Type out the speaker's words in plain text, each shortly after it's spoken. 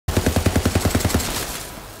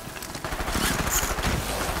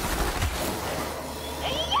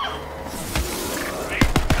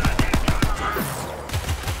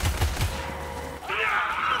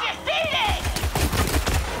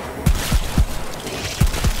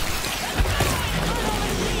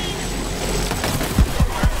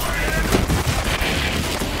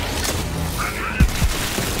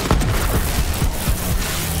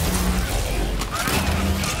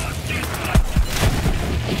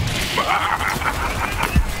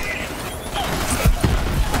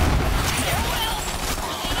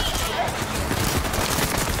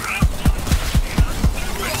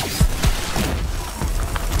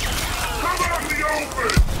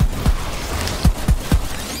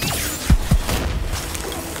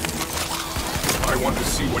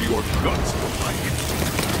see what your guts look like.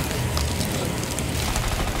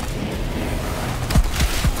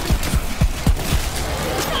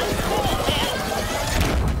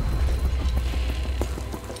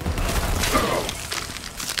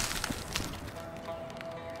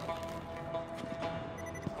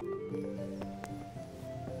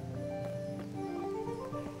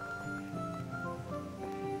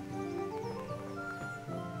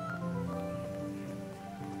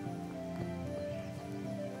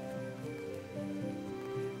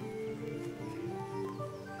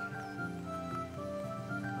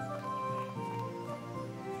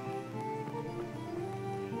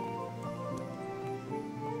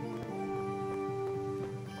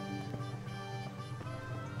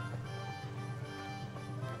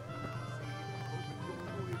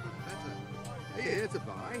 Yeah, it's a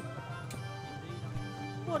buy.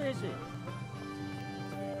 What is it?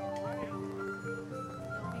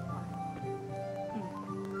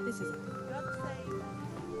 This is it.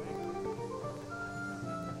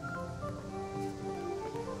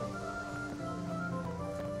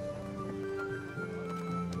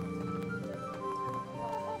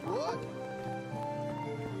 What?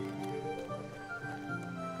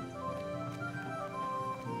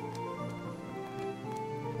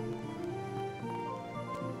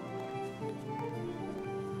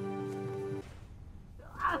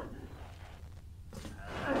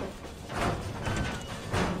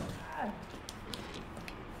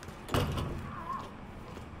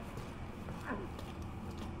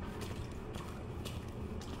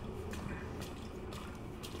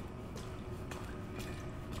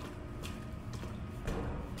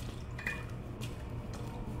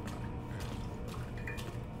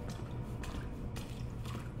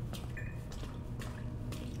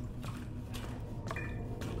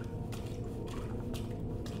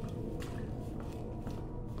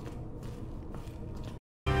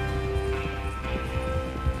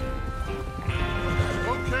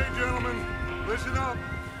 Listen up,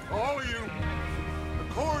 all of you.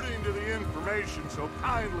 According to the information so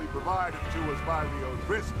kindly provided to us by the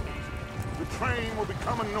O'Driscolls, the train will be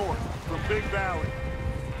coming north from Big Valley.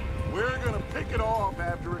 We're gonna pick it off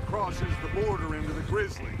after it crosses the border into the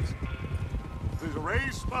Grizzlies. There's a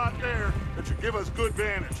raised spot there that should give us good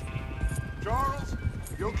vantage. Charles,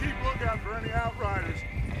 you'll keep lookout for any outriders.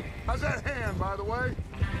 How's that hand, by the way?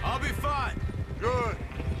 I'll be fine. Good.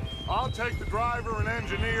 I'll take the driver and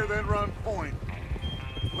engineer, then run point.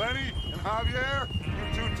 Lenny and Javier,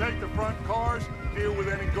 you two take the front cars, deal with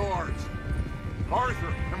any guards.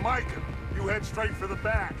 Arthur and Micah, you head straight for the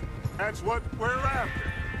back. That's what we're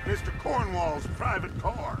after. Mr. Cornwall's private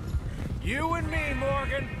car. You and me,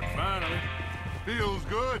 Morgan. Finally. Feels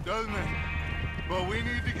good, doesn't it? But we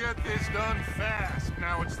need to get this done fast.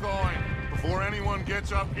 Now it's thawing, before anyone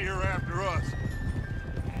gets up here after us.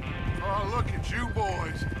 Oh, look at you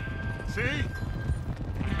boys. See?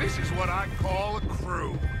 This is what I call a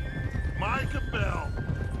crew. Micah Bell,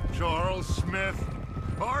 Charles Smith,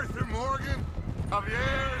 Arthur Morgan,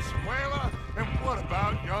 Javier Escuela, and what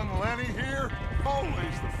about young Lenny here? Always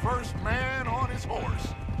the first man on his horse.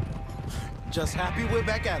 Just happy we're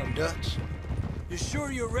back at him, Dutch. You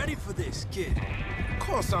sure you're ready for this, kid? Of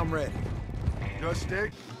course I'm ready. Just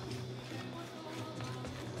stick.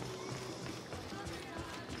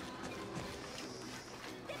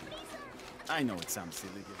 I know it sounds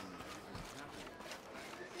silly.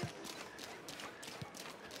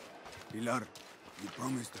 Pilar, you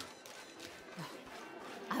promised her.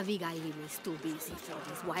 Abigail is too busy for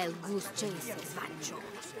these wild goose chases, Vancho.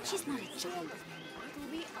 She's not a child.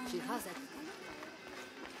 She has it.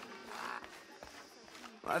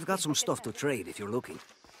 I've got some stuff to trade if you're looking.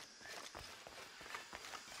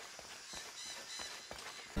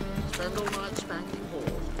 Spend all night spanking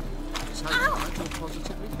hard. It's how you feel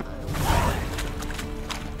positively fail.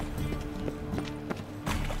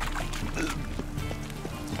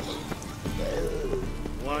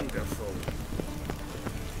 Wonderful.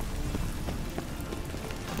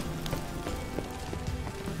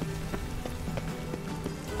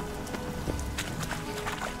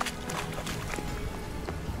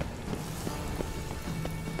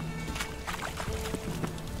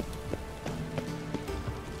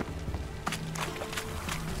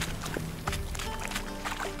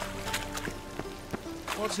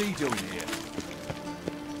 What's he doing here?